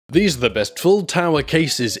These are the best full tower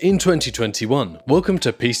cases in 2021. Welcome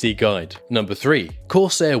to PC Guide. Number 3.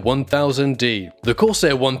 Corsair 1000D. The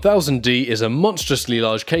Corsair 1000D is a monstrously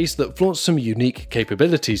large case that flaunts some unique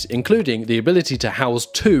capabilities, including the ability to house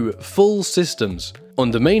 2 full systems.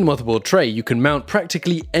 On the main motherboard tray, you can mount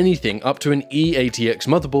practically anything up to an eATX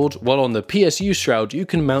motherboard, while on the PSU shroud you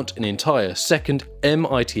can mount an entire second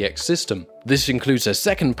mITX system. This includes a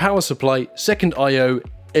second power supply, second I/O,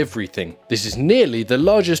 everything. This is nearly the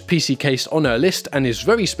largest PC case on our list and is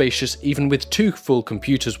very spacious, even with 2 full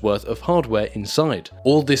computers worth of hardware inside.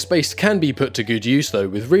 All this space can be put to good use though,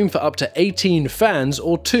 with room for up to 18 fans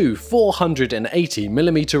or 2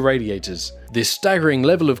 480mm radiators. This staggering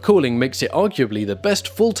level of cooling makes it arguably the best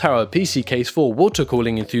full tower PC case for water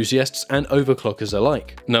cooling enthusiasts and overclockers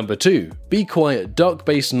alike. Number 2. Be Quiet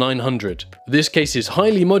Darkbase 900. This case is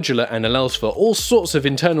highly modular and allows for all sorts of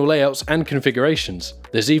internal layouts and configurations.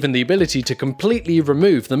 There's even the ability to completely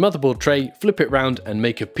remove the motherboard tray, flip it round and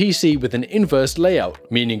make a PC with an inverse layout,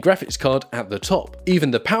 meaning graphics card at the top.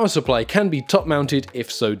 Even the power supply can be top mounted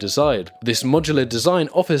if so desired. This modular design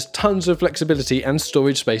offers tons of flexibility and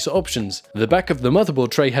storage space options. The back of the motherboard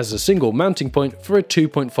tray has a single mounting point for a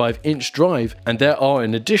 2.5-inch drive, and there are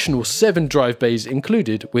an additional 7 drive bays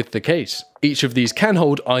included with the case. Each of these can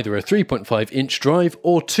hold either a 3.5-inch drive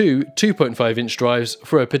or 2 2.5-inch drives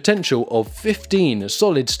for a potential of 15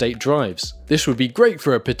 solid-state drives. This would be great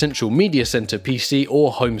for a potential media center PC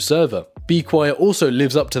or home server. Be Quiet also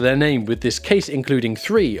lives up to their name with this case including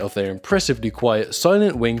 3 of their impressively quiet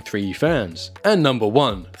Silent Wing 3 fans. And number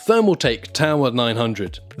 1. Thermaltake Tower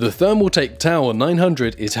 900. The Thermaltake Tower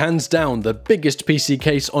 900 is hands down the biggest PC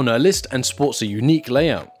case on our list and sports a unique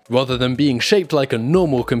layout. Rather than being shaped like a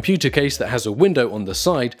normal computer case that has a window on the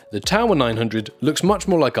side, the Tower 900 looks much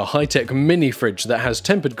more like a high-tech mini fridge that has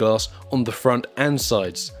tempered glass on the front and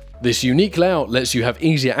sides. This unique layout lets you have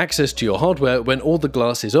easier access to your hardware when all the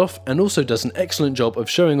glass is off, and also does an excellent job of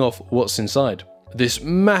showing off what's inside. This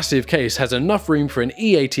massive case has enough room for an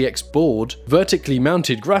eATX board, vertically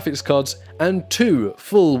mounted graphics cards, and 2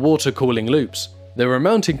 full water cooling loops. There are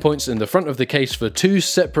mounting points in the front of the case for 2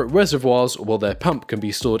 separate reservoirs, while their pump can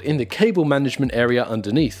be stored in the cable management area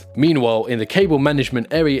underneath. Meanwhile, in the cable management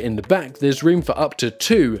area in the back, there's room for up to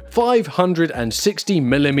 2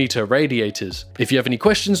 560mm radiators. If you have any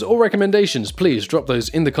questions or recommendations, please drop those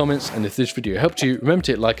in the comments, and if this video helped you, remember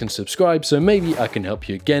to hit like and subscribe so maybe I can help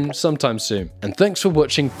you again sometime soon. And thanks for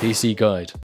watching PC Guide.